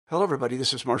Hello, everybody.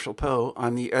 This is Marshall Poe.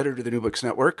 I'm the editor of the New Books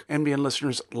Network. NBN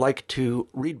listeners like to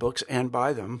read books and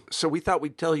buy them. So we thought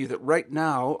we'd tell you that right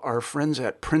now, our friends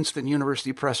at Princeton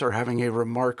University Press are having a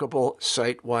remarkable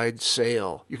site-wide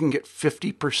sale. You can get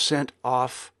 50%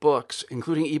 off books,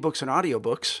 including ebooks and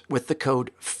audiobooks, with the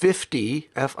code 50,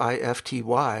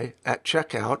 F-I-F-T-Y, at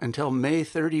checkout until May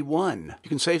 31. You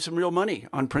can save some real money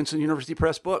on Princeton University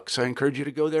Press books. I encourage you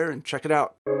to go there and check it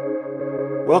out.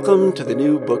 Welcome to the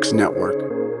New Books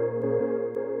Network.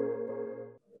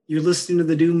 You're listening to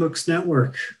the New Books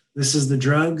Network. This is the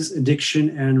Drugs, Addiction,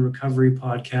 and Recovery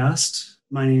podcast.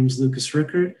 My name is Lucas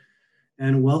Rickert,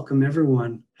 and welcome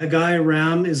everyone. Haggai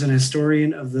Ram is an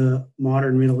historian of the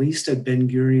modern Middle East at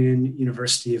Ben-Gurion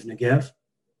University of Negev.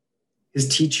 His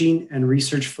teaching and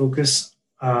research focus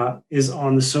is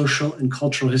on the social and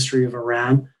cultural history of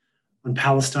Iran, on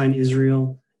Palestine,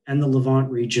 Israel, and the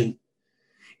Levant region.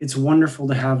 It's wonderful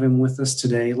to have him with us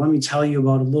today. Let me tell you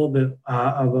about a little bit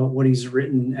about what he's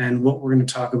written and what we're going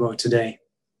to talk about today.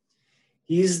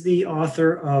 He's the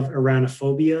author of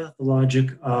Iranophobia, The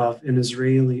Logic of an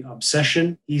Israeli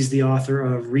Obsession. He's the author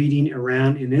of Reading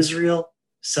Iran in Israel,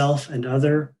 Self and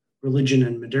Other, Religion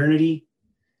and Modernity.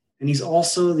 And he's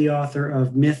also the author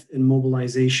of Myth and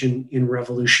Mobilization in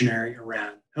Revolutionary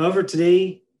Iran. However,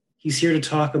 today he's here to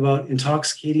talk about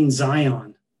Intoxicating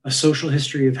Zion, a social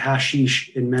history of hashish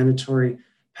in mandatory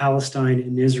Palestine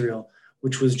and Israel,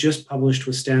 which was just published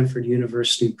with Stanford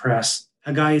University Press.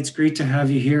 Haggai, it's great to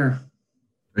have you here.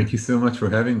 Thank you so much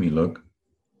for having me, Luke.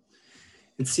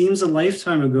 It seems a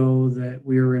lifetime ago that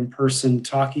we were in person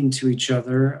talking to each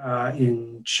other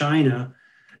in China,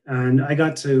 and I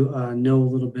got to know a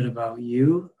little bit about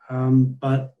you.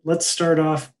 But let's start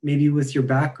off maybe with your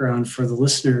background for the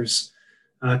listeners.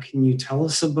 Can you tell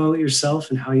us about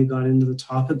yourself and how you got into the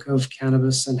topic of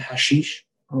cannabis and hashish?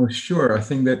 Oh, sure. I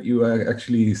think that you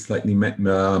actually slightly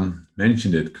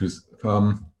mentioned it because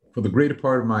for the greater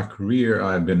part of my career,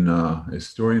 I've been a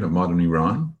historian of modern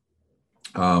Iran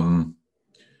and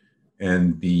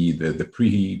the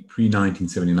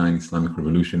pre-1979 Islamic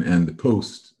Revolution and the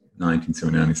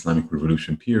post-1979 Islamic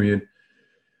Revolution period.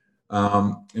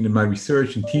 And in my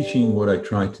research and teaching, what I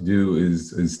try to do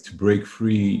is to break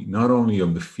free not only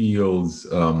of the field's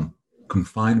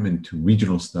confinement to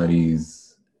regional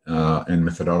studies and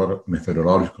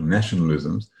methodological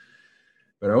nationalisms,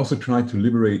 but I also try to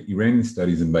liberate Iranian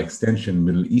studies and by extension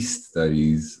Middle East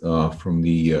studies from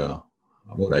the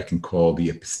what I can call the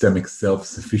epistemic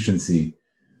self-sufficiency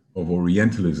of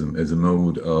Orientalism as a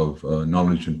mode of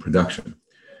knowledge and production.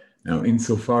 Now,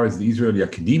 insofar as the Israeli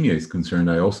academia is concerned,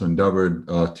 I also endeavored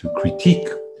to critique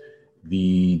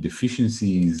the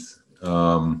deficiencies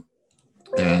and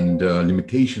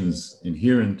limitations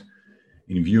inherent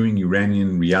in viewing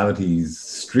Iranian realities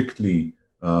strictly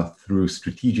through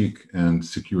strategic and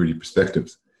security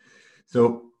perspectives.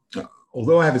 So,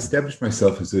 although I have established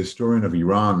myself as a historian of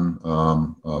Iran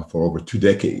for over 2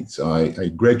 decades, I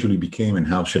gradually became, and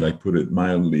how should I put it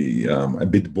mildly, a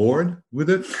bit bored with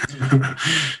it.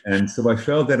 And so I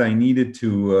felt that I needed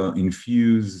to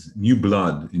infuse new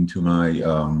blood into my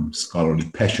scholarly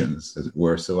passions, as it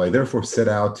were. So I therefore set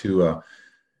out to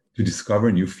discover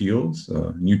new fields,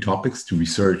 new topics to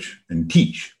research and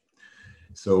teach.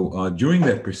 So during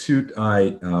that pursuit,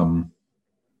 I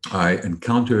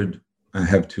encountered, I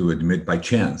have to admit, by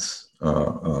chance,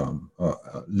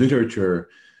 literature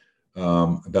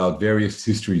about various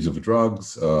histories of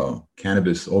drugs,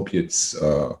 cannabis, opiates,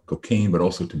 cocaine, but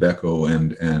also tobacco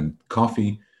and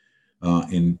coffee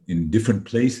in different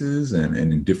places and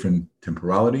in different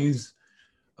temporalities.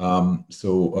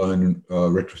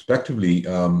 Retrospectively,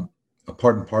 a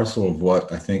part and parcel of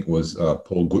what I think was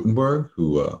Paul Gutenberg,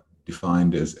 who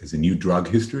defined as a new drug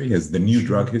history, as the new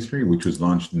drug history, which was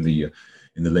launched in the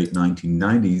late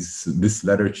 1990s. This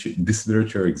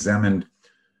literature examined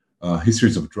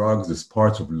histories of drugs as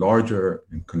parts of larger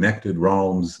and connected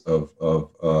realms of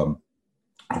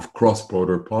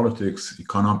cross-border politics,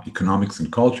 economics,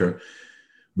 and culture,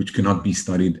 which cannot be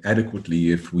studied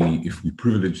adequately if we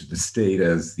privilege the state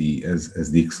as the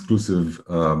exclusive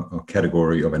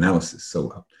category of analysis.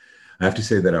 So I have to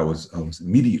say that I was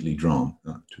immediately drawn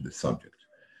to the subject.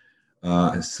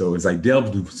 So as I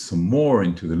delved some more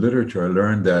into the literature, I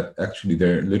learned that actually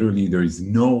there is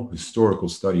no historical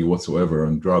study whatsoever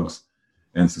on drugs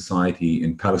and society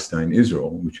in Palestine,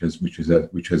 Israel, which has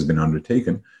been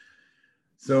undertaken.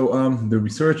 So the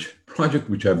research project,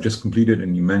 which I've just completed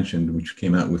and you mentioned, which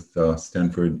came out with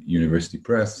Stanford University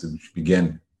Press, which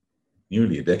began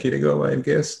nearly a decade ago, I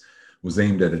guess, was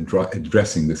aimed at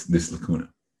addressing this lacuna.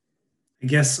 I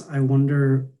guess I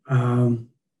wonder,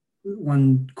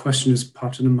 one question has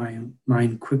popped into my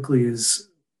mind quickly is,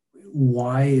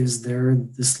 why is there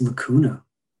this lacuna?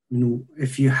 I mean,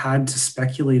 if you had to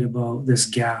speculate about this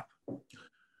gap.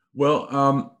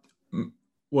 Well,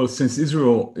 well, since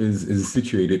Israel is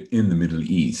situated in the Middle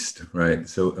East, right?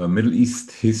 So Middle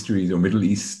East histories or Middle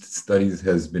East studies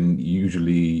has been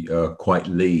usually quite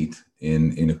late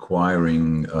in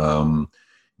acquiring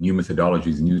new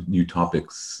methodologies, new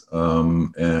topics,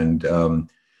 and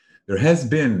there has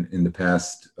been in the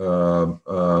past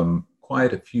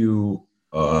quite a few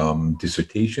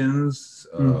dissertations,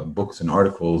 books, and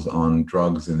articles on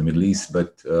drugs in the Middle East,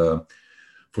 but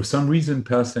for some reason,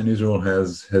 Palestine, Israel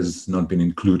has not been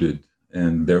included,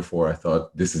 and therefore I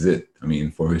thought this is it. I mean,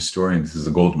 for a historian, this is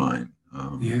a gold mine.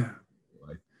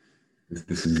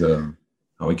 This is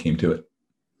how I came to it.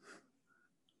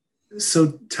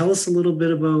 So tell us a little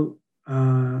bit about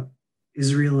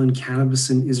Israel and cannabis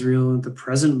in Israel at the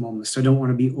present moment. So I don't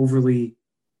want to be overly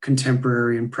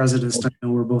contemporary and prejudiced. I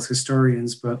know we're both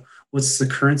historians, but what's the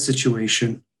current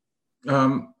situation?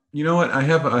 You know what? I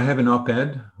have an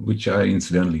op-ed, which I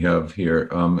incidentally have here.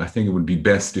 I think it would be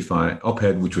best if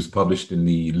op-ed, which was published in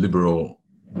the liberal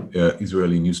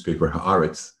Israeli newspaper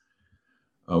Haaretz,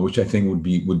 which I think would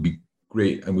be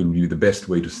great and would be the best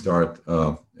way to start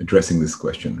addressing this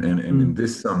question. And in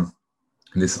this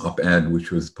op-ed,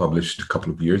 which was published a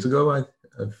couple of years ago,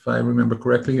 if I remember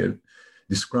correctly, it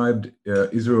described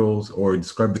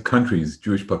described the country's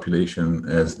Jewish population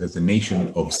as a nation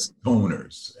of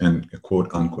stoners, and quote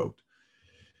unquote.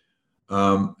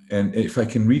 And if I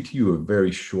can read to you a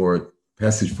very short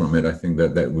passage from it, I think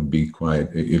that would be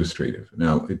quite illustrative.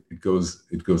 Now it goes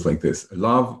like this: a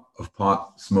love of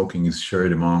pot smoking is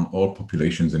shared among all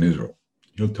populations in Israel.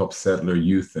 Hilltop settler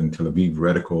youth and Tel Aviv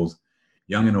radicals,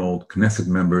 young and old, Knesset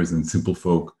members and simple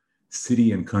folk,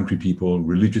 city and country people,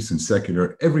 religious and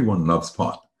secular, everyone loves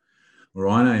pot.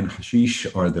 Marijuana and hashish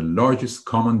are the largest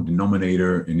common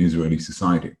denominator in Israeli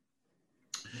society.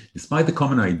 Despite the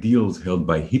common ideals held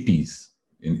by hippies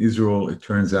in Israel, it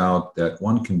turns out that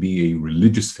one can be a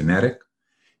religious fanatic,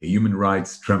 a human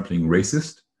rights trampling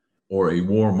racist, or a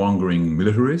warmongering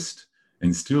militarist,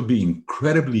 and still be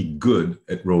incredibly good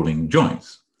at rolling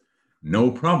joints. No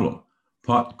problem.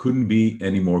 Pot couldn't be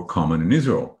any more common in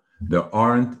Israel. There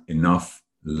aren't enough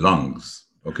lungs.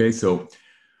 Okay, so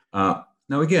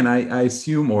now again, I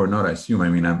assume, or not assume, I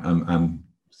mean, I'm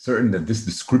certain that this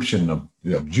description of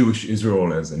Jewish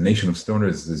Israel as a nation of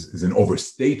stoners is an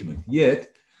overstatement.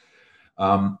 Yet,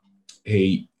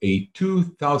 a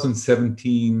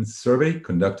 2017 survey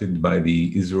conducted by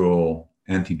the Israel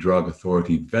Anti-Drug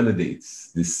Authority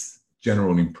validates this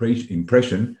general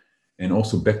impression and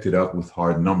also backed it up with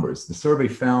hard numbers. The survey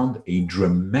found a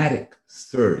dramatic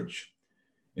surge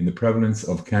in the prevalence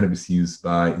of cannabis use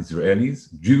by Israelis,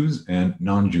 Jews, and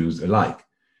non-Jews alike.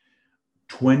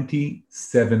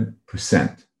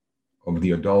 27% of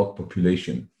the adult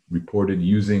population reported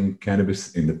using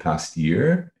cannabis in the past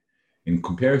year, in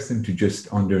comparison to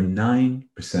just under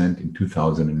 9% in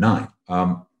 2009.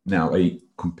 Now, a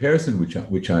comparison which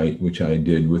I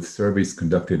did with surveys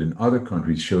conducted in other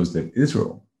countries shows that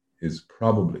Israel is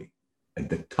probably at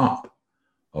the top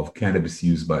of cannabis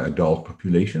use by adult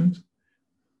populations,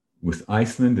 with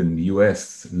Iceland and the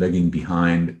US lagging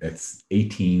behind at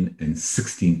 18 and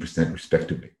 16%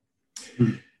 respectively.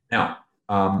 Now,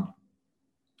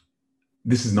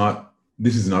 this is not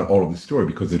all of the story,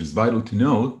 because it is vital to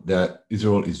note that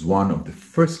Israel is one of the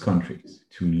first countries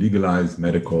to legalize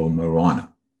medical marijuana.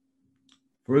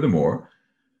 Furthermore,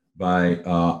 by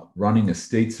running a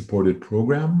state-supported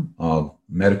program of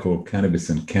medical cannabis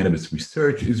and cannabis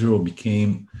research, Israel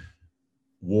became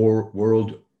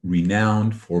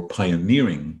world-renowned for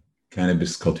pioneering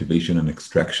cannabis cultivation and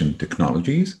extraction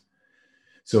technologies.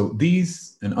 So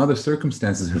these and other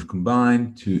circumstances have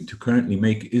combined to currently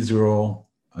make Israel,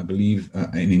 I believe,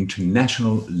 an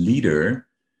international leader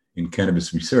in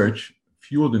cannabis research,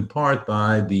 fueled in part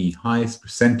by the highest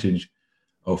percentage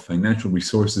of financial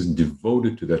resources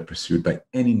devoted to that pursuit by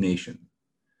any nation.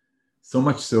 So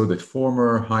much so that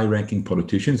former high-ranking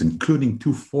politicians, including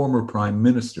 2 former prime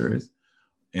ministers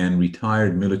and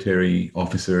retired military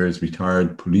officers,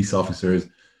 retired police officers,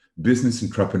 business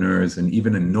entrepreneurs, and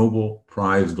even a Nobel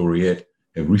Prize laureate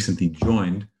have recently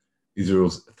joined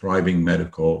Israel's thriving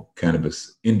medical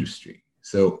cannabis industry.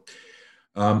 So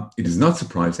it is not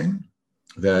surprising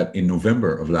that in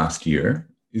November of last year,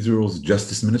 Israel's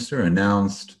justice minister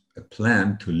announced a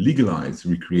plan to legalize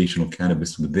recreational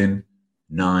cannabis within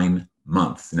 9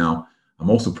 months. Now, I'm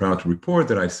also proud to report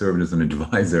that I served as an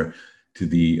advisor to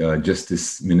the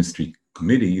Justice Ministry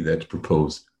Committee that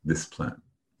proposed this plan.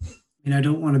 mean, I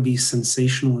don't want to be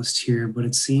sensationalist here, but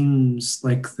it seems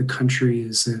like the country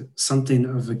is something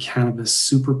of a cannabis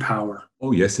superpower.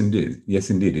 Oh, yes, indeed.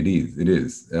 Yes, indeed, it is. It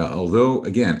is. Although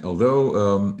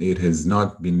it has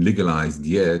not been legalized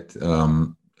yet.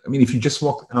 I mean, if you just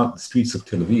walk out the streets of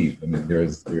Tel Aviv, I mean,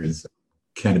 there's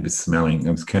cannabis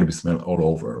smell all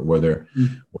over. Whether,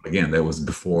 Mm. well, again, that was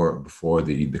before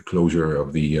the closure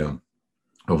of the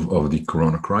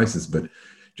Corona crisis, but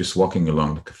just walking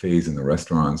along the cafes and the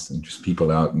restaurants and just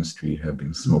people out in the street have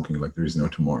been smoking like there is no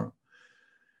tomorrow.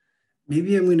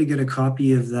 Maybe I'm going to get a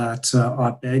copy of that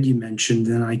op-ed you mentioned,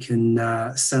 and I can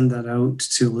send that out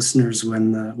to listeners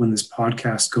when this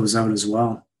podcast goes out as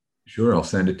well. Sure, I'll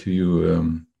send it to you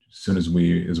as soon as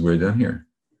we're done here.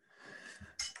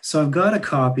 So I've got a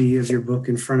copy of your book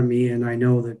in front of me, and I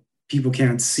know that people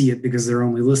can't see it because they're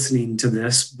only listening to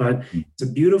this, but it's a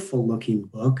beautiful looking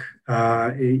book.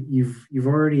 You've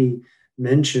already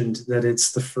mentioned that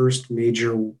it's the first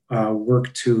major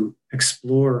work to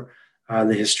explore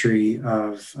the history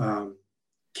of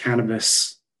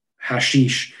cannabis,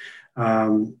 hashish,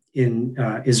 in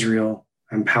Israel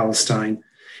and Palestine.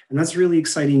 And that's really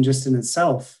exciting just in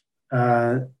itself.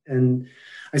 And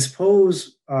I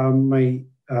suppose my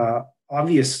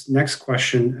obvious next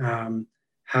question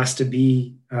has to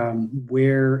be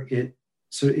where it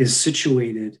is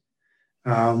situated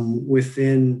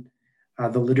within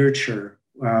the literature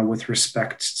with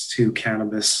respect to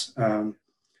cannabis.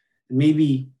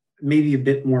 Maybe a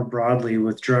bit more broadly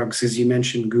with drugs, as you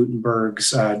mentioned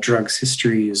Gutenberg's drugs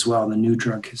history as well, the new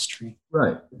drug history.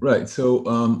 Right.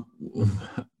 So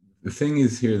the thing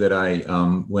is here that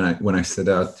when I set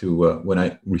out to when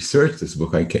I researched this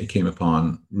book, I came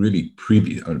upon really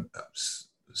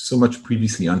so much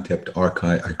previously untapped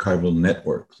archival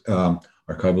networks,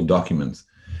 archival documents,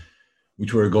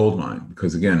 which were a goldmine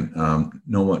because again,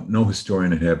 no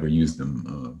historian had ever used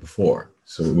them before.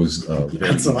 So it was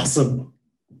that's awesome.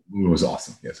 It was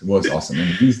awesome. Yes, it was awesome.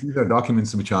 And these are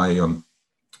documents which I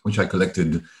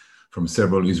collected from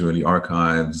several Israeli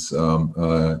archives,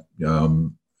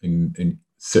 in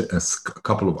a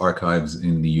couple of archives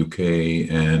in the UK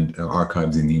and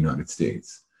archives in the United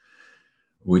States,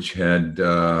 which had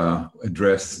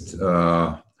addressed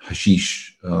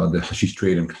hashish, the hashish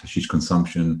trade and hashish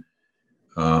consumption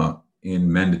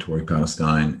in mandatory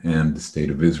Palestine and the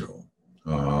state of Israel.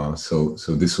 So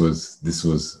this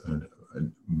was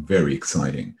very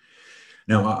exciting.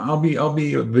 Now I'll be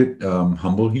a bit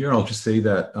humble here. I'll just say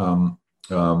that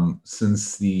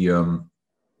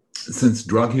since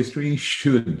drug history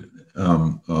should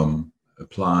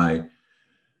apply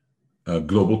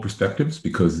global perspectives,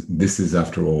 because this is,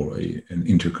 after all, an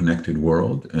interconnected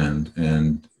world,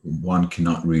 and one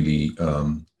cannot really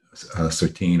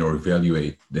ascertain or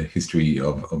evaluate the history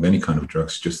of any kind of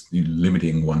drugs just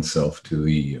limiting oneself to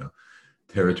the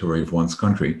territory of one's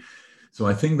country. So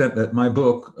I think that my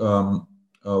book,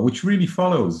 which really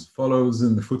follows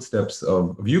in the footsteps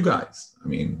of you guys. I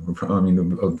mean, of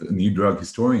the new drug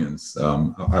historians.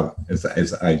 I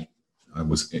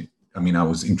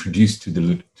was introduced to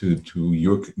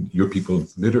your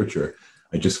people's literature.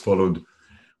 I just followed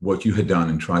what you had done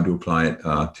and tried to apply it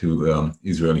to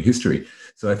Israeli history.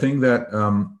 So I think that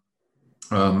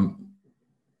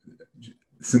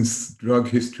since drug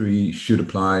history should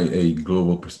apply a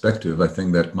global perspective, I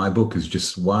think that my book is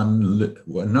just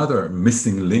another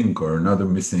missing link or another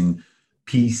missing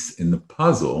piece in the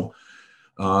puzzle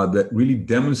that really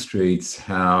demonstrates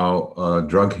how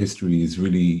drug history is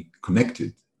really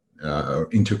connected, or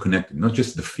interconnected, not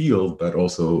just the field, but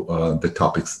also the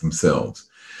topics themselves.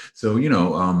 So,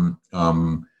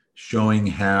 showing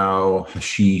how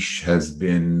hashish has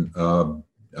been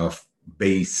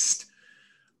based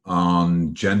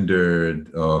on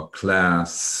gendered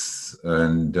class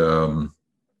and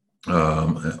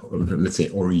let's say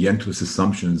Orientalist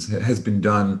assumptions has been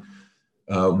done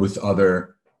with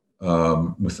other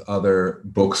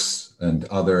books and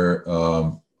other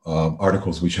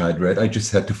articles which I had read. I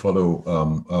just had to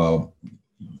follow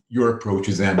your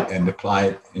approaches and apply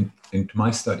it into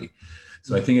my study.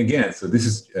 So I think, again, so this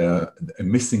is a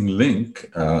missing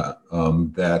link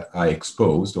that I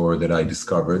exposed or that I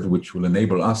discovered, which will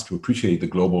enable us to appreciate the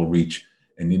global reach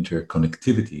and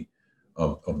interconnectivity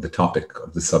of the topic,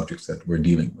 of the subjects that we're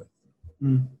dealing with.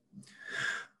 Mm.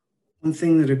 One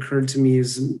thing that occurred to me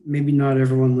is maybe not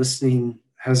everyone listening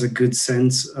has a good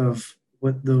sense of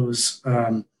what those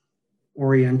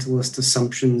Orientalist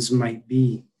assumptions might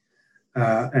be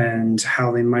and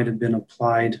how they might have been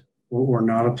applied or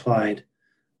not applied.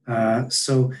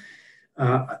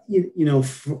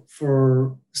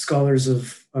 For scholars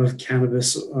of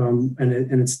cannabis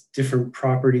and its different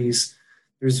properties,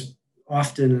 there's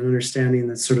often an understanding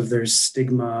that sort of there's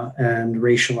stigma and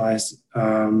racialized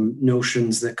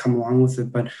notions that come along with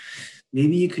it. But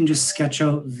maybe you can just sketch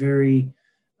out very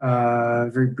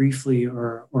briefly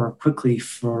or quickly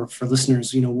for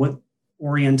listeners, what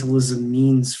Orientalism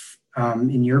means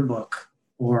in your book,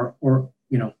 or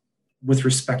with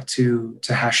respect to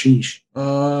hashish.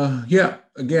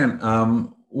 Again,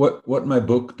 what my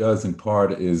book does in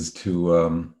part is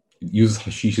to use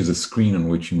hashish as a screen on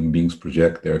which human beings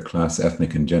project their class,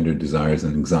 ethnic, and gender desires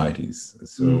and anxieties.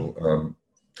 So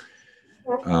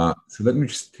let me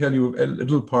just tell you a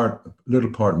little part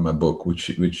of my book,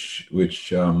 which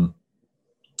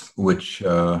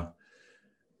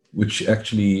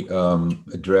actually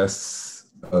address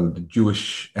the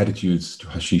Jewish attitudes to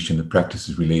hashish and the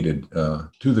practices related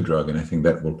to the drug, and I think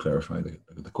that will clarify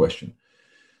the question.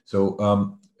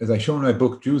 So, as I show in my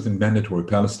book, Jews in Mandatory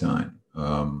Palestine.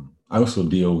 I also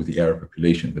deal with the Arab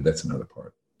population, but that's another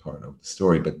part of the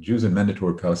story. But Jews in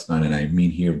Mandatory Palestine, and I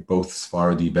mean here both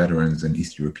Sephardi veterans and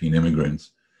East European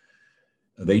immigrants,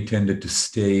 they tended to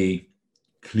stay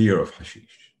clear of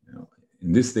hashish.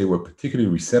 In this, they were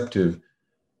particularly receptive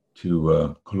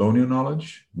to colonial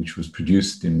knowledge, which was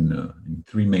produced in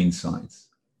three main sites: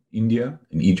 India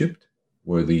and Egypt,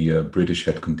 where the British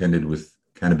had contended with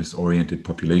cannabis-oriented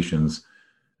populations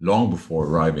long before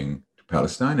arriving to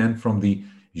Palestine, and from the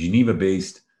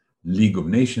Geneva-based League of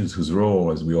Nations, whose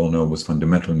role, as we all know, was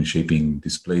fundamental in shaping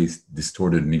displaced,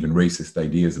 distorted, and even racist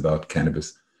ideas about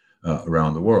cannabis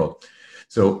around the world.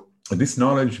 So this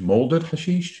knowledge molded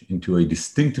hashish into a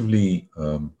distinctively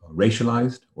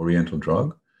racialized Oriental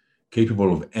drug,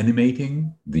 capable of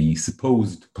animating the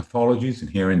supposed pathologies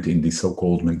inherent in the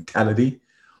so-called mentality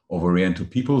of Oriental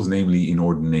peoples, namely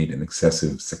inordinate and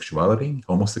excessive sexuality,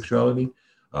 homosexuality,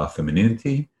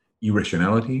 femininity,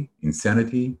 irrationality,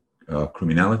 insanity,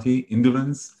 criminality,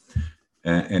 indolence,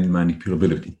 and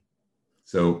manipulability.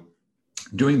 So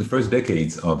during the first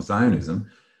decades of Zionism,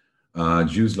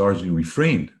 Jews largely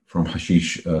refrained from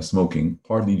hashish smoking,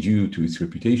 partly due to its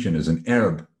reputation as an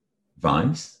Arab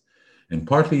vice, and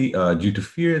partly due to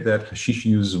fear that hashish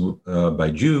use by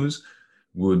Jews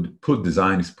would put the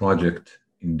Zionist project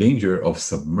in danger of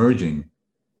submerging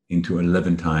into a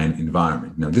Levantine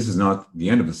environment. Now, this is not the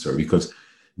end of the story, because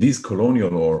these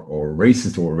colonial or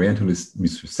racist or Orientalist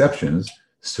misperceptions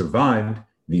survived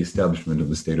the establishment of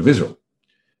the State of Israel,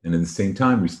 and at the same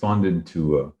time responded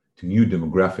to new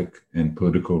demographic and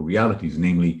political realities,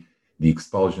 namely the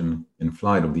expulsion and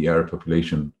flight of the Arab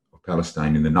population of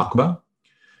Palestine in the Nakba,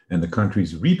 and the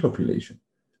country's repopulation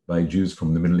by Jews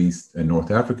from the Middle East and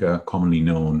North Africa, commonly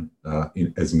known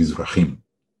as Mizrahim.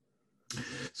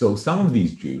 So some of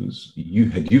these Jews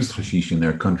had used hashish in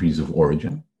their countries of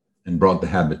origin and brought the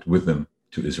habit with them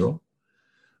to Israel.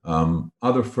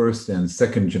 Other first and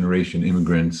second generation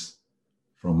immigrants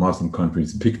from Muslim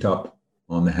countries picked up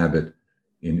on the habit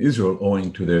in Israel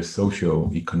owing to their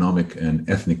socio-economic and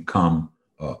ethnic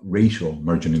racial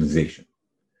marginalization.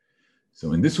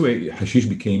 So in this way, hashish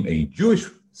became a Jewish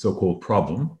so-called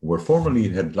problem, where formerly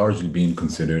it had largely been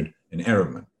considered an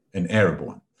Arab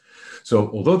one. So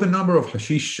although the number of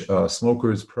hashish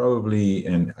smokers probably,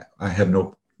 and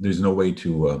there's no way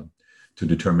to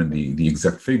determine the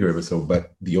exact figure,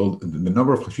 but the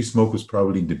number of hashish smokers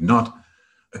probably did not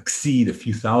exceed a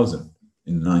few thousand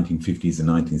in the 1950s and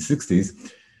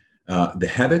 1960s. The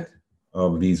habit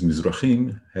of these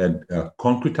Mizrahim had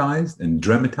concretized and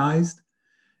dramatized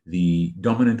the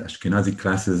dominant Ashkenazi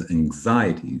class's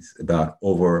anxieties about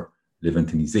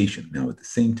over-Levantinization. Now, at the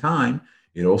same time,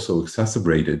 it also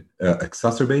exacerbated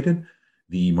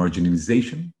the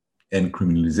marginalization and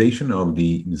criminalization of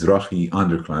the Mizrahi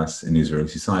underclass in Israeli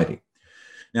society.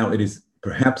 Now, it is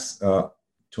perhaps, to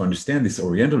understand this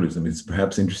Orientalism, it's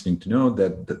perhaps interesting to know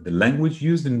that the language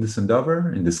used in this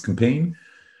endeavor, in this campaign,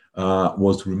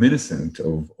 was reminiscent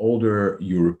of older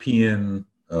European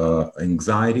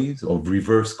anxieties of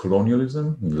reverse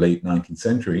colonialism in the late 19th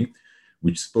century,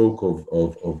 which spoke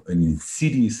of an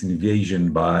insidious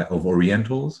invasion of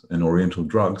Orientals and Oriental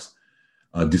drugs,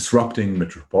 disrupting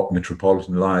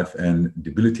metropolitan life and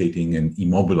debilitating and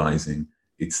immobilizing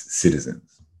its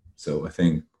citizens. So I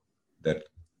think that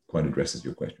quite addresses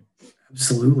your question.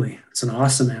 Absolutely. It's an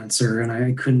awesome answer. And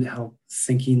I couldn't help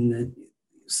thinking that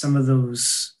some of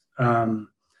those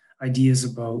ideas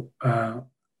about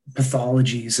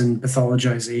pathologies and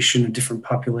pathologization of different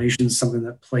populations, something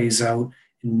that plays out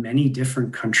in many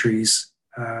different countries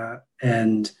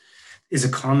and is a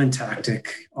common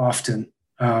tactic often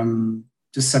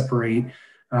to separate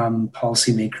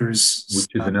policymakers.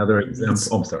 Which is another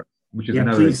example. I'm sorry. Which is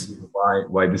another example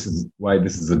why this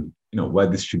is a why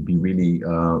this should be really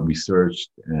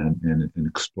researched and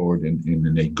explored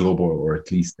in a global or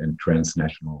at least a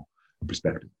transnational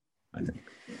perspective, I think.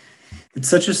 It's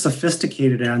such a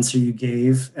sophisticated answer you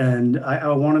gave, and I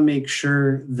want to make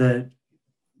sure that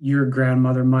your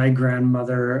grandmother, my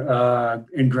grandmother,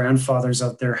 and grandfathers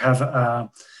out there have a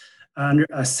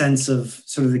sense of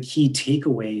sort of the key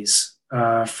takeaways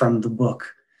from the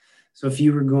book. So if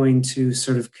you were going to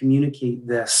sort of communicate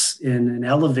this in an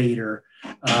elevator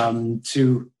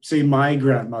to say my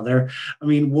grandmother, I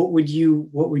mean, what would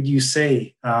you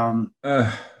say?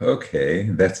 Okay,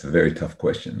 that's a very tough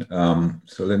question.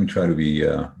 So let me try to be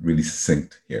really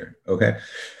succinct here. Okay,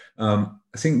 I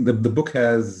think the book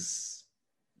has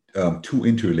two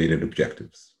interrelated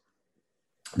objectives.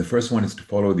 The first one is to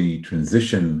follow the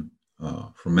transition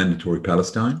from mandatory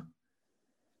Palestine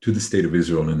to the State of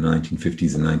Israel in the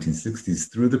 1950s and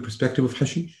 1960s through the perspective of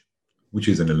hashish, which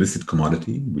is an illicit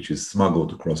commodity, which is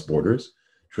smuggled across borders,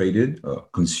 traded,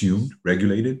 consumed,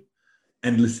 regulated,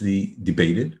 endlessly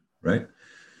debated, right?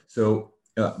 So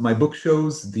my book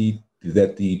shows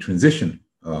that the transition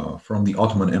from the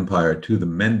Ottoman Empire to the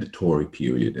mandatory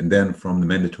period, and then from the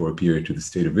mandatory period to the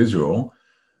State of Israel,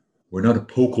 were not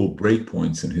epochal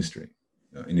breakpoints in history.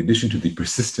 In addition to the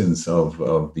persistence of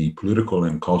the political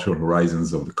and cultural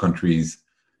horizons of the country's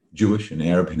Jewish and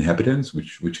Arab inhabitants,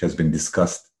 which has been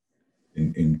discussed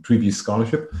in previous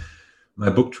scholarship, my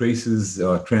book traces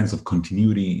trends of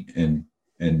continuity and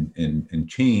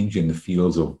change in the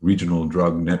fields of regional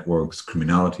drug networks,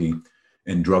 criminality,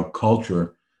 and drug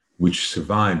culture, which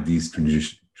survived these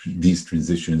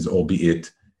transitions,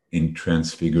 albeit in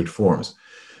transfigured forms.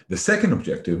 The second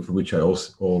objective, which I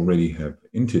also already have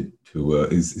hinted to,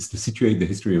 is to situate the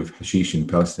history of hashish in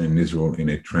Palestine and Israel in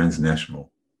a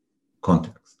transnational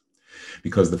context.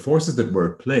 Because the forces that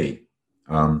were at play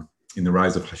in the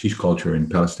rise of hashish culture in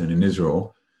Palestine and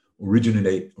Israel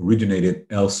originated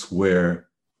elsewhere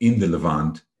in the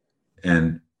Levant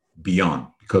and beyond.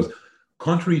 Because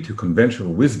contrary to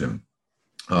conventional wisdom,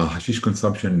 hashish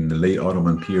consumption in the late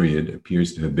Ottoman period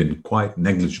appears to have been quite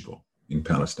negligible in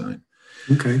Palestine.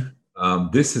 Okay.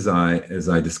 This, as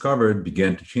I discovered,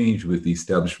 began to change with the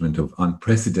establishment of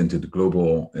unprecedented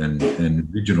global and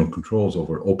regional controls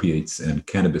over opiates and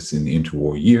cannabis in the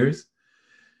interwar years.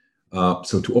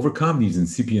 So to overcome these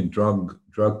incipient drug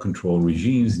control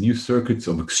regimes, new circuits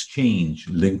of exchange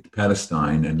linked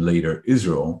Palestine and later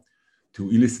Israel to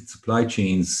illicit supply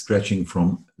chains stretching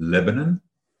from Lebanon,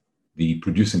 the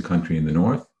producing country in the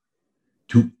north,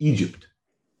 to Egypt,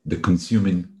 the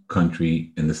consuming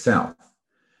country in the south,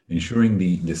 ensuring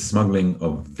the smuggling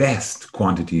of vast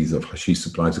quantities of hashish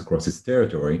supplies across its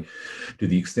territory, to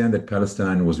the extent that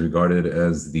Palestine was regarded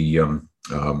as the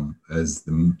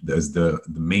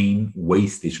main way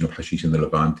station of hashish in the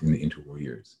Levant in the interwar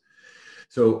years.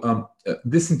 So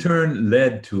this in turn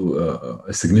led to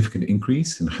a significant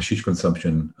increase in hashish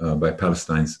consumption by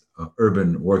Palestine's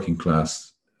urban working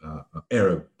class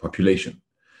Arab population.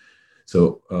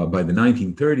 So by the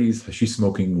 1930s, hashish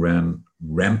smoking ran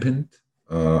rampant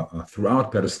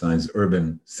throughout Palestine's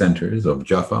urban centers of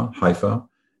Jaffa, Haifa,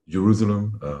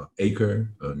 Jerusalem, Acre,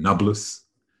 Nablus,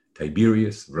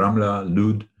 Tiberias, Ramla,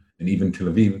 Lud, and even Tel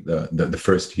Aviv, the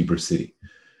first Hebrew city.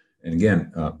 And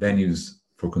again, venues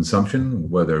for consumption,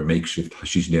 whether makeshift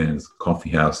hashish dens, coffee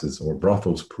houses, or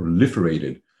brothels,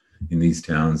 proliferated in these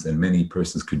towns, and many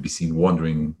persons could be seen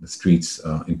wandering the streets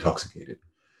intoxicated.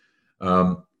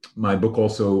 My book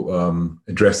also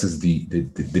addresses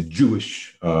the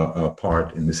Jewish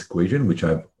part in this equation, which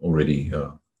I've already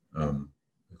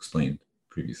explained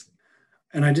previously.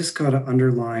 And I just got to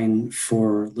underline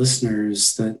for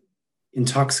listeners that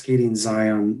Intoxicating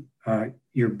Zion,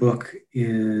 your book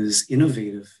is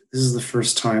innovative. This is the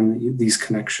first time that these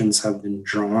connections have been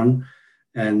drawn,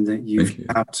 and that you've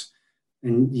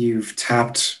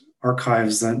tapped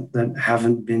archives that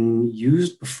haven't been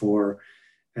used before.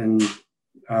 And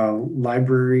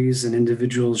libraries and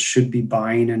individuals should be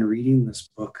buying and reading this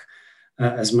book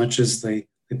as much as they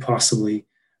possibly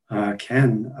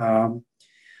can.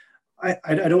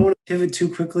 I don't want to pivot too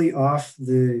quickly off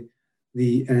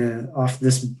off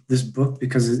this book,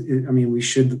 because we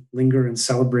should linger and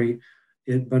celebrate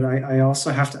it. But I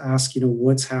also have to ask,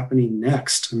 what's happening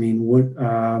next?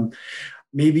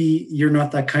 Maybe you're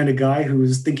not that kind of guy who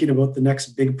is thinking about the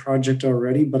next big project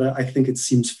already, but I think it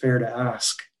seems fair to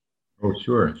ask. Oh,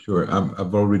 sure.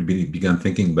 I've already begun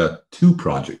thinking about two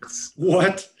projects.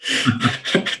 What?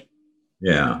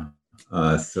 Yeah.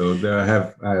 So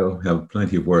I'll have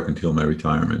plenty of work until my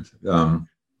retirement.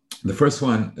 The first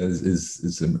one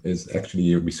is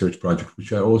actually a research project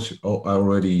which I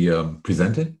already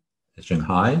presented at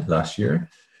Shanghai last year.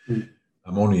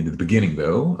 I'm only in the beginning,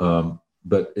 though.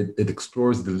 But it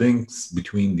explores the links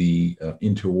between the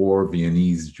interwar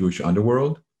Viennese Jewish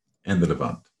underworld and the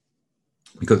Levant.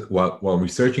 Because while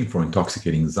researching for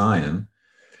Intoxicating Zion,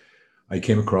 I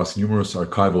came across numerous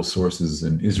archival sources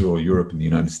in Israel, Europe, and the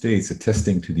United States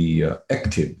attesting to the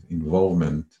active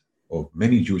involvement of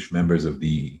many Jewish members of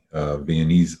the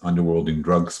Viennese underworld in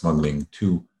drug smuggling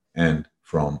to and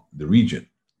from the region.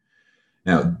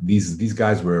 Now, these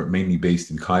guys were mainly based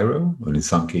in Cairo, and in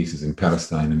some cases in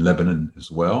Palestine and Lebanon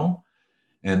as well.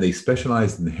 And they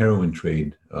specialized in the heroin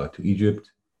trade to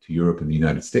Egypt, to Europe, and the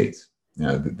United States.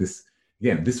 Now,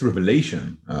 this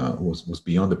revelation was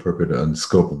beyond the purpose and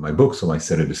scope of my book, so I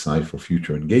set it aside for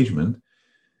future engagement.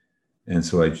 And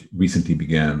so I recently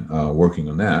began working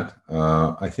on that.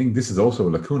 I think this is also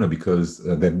a lacuna because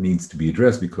that needs to be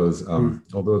addressed because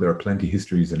although there are plenty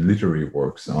histories and literary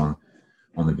works on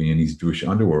the Viennese Jewish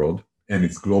underworld and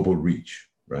its global reach,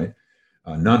 right?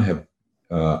 None have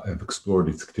explored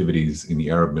its activities in the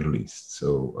Arab Middle East.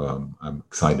 So I'm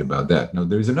excited about that. Now,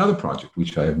 there's another project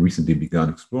which I have recently begun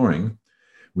exploring,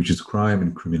 which is crime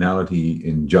and criminality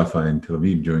in Jaffa and Tel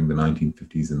Aviv during the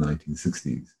 1950s and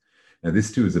 1960s. Now,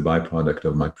 this too is a byproduct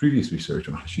of my previous research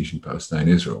on hashish in Palestine,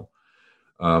 Israel.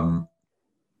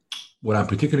 What I'm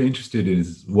particularly interested in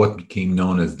is what became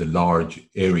known as the large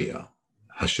area,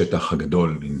 Hashetach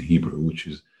HaGadol in Hebrew, which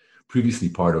is previously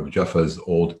part of Jaffa's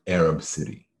old Arab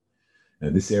city.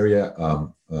 Now, this area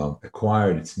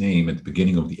acquired its name at the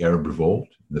beginning of the Arab Revolt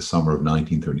in the summer of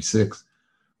 1936,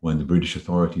 when the British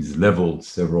authorities leveled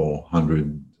several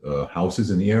hundred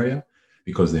houses in the area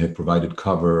because they had provided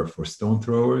cover for stone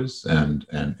throwers and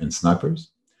snipers.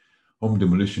 Home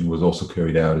demolition was also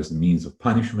carried out as a means of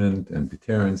punishment and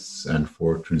deterrence and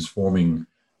for transforming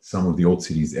some of the old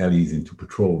city's alleys into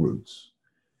patrol routes.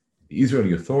 The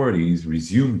Israeli authorities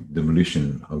resumed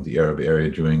demolition of the Arab area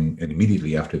during and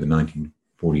immediately after the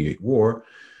 1948 war,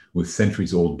 with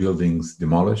centuries-old buildings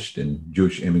demolished and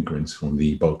Jewish immigrants from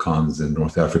the Balkans and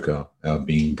North Africa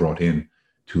being brought in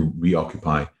to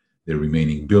reoccupy their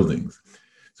remaining buildings.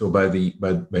 So by the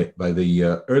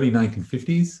early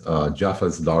 1950s,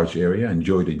 Jaffa's large area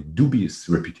enjoyed a dubious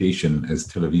reputation as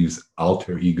Tel Aviv's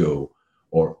alter ego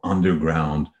or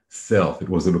underground self. It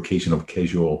was a location of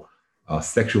casual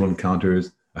sexual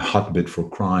encounters, a hotbed for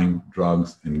crime,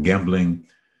 drugs, and gambling.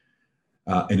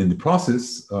 And in the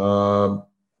process,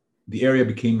 the area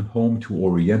became home to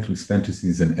Orientalist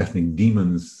fantasies and ethnic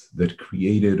demons that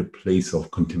created a place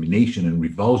of contamination and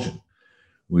revulsion,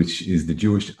 which is the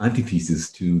Jewish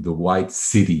antithesis to the white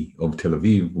city of Tel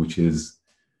Aviv, which is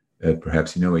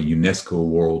perhaps, a UNESCO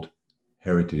World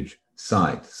Heritage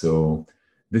Site. So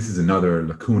this is another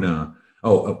lacuna.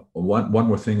 One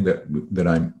more thing that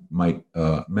I might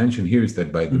mention here is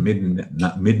that by the mid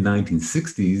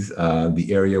 1960s,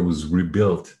 the area was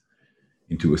rebuilt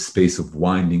into a space of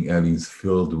winding alleys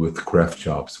filled with craft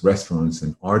shops, restaurants,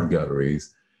 and art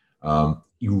galleries,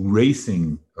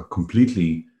 erasing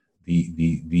completely the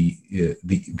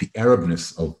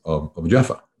Arabness of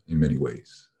Jaffa in many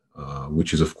ways,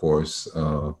 which is, of course,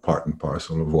 part and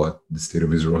parcel of what the State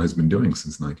of Israel has been doing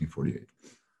since 1948.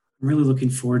 I'm really looking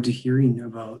forward to hearing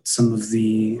about some of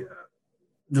the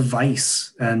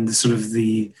vice and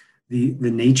the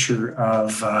nature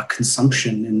of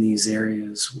consumption in these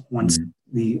areas once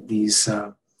these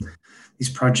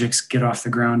projects get off the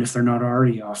ground, if they're not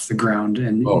already off the ground.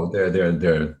 And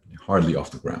they're hardly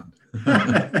off the ground.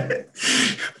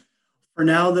 For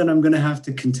now, then, I'm going to have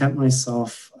to content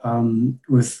myself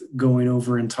with going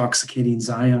over Intoxicating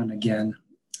Zion again.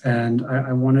 And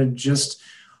I want to just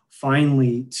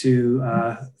finally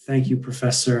to thank you,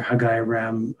 Professor Haggai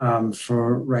Ram,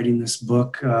 for writing this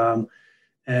book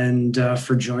and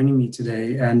for joining me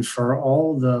today. And for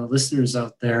all the listeners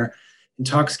out there,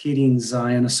 Intoxicating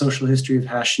Zion, A Social History of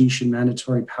Hashish in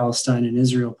Mandatory Palestine and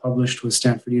Israel, published with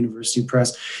Stanford University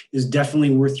Press, is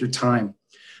definitely worth your time.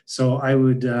 So I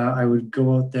would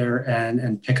go out there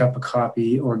and pick up a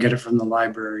copy or get it from the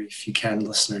library if you can,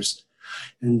 listeners.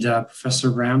 And Professor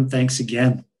Ram, thanks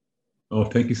again. Oh,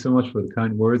 thank you so much for the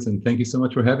kind words, and thank you so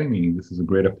much for having me. This is a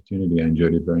great opportunity. I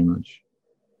enjoyed it very much.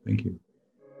 Thank you.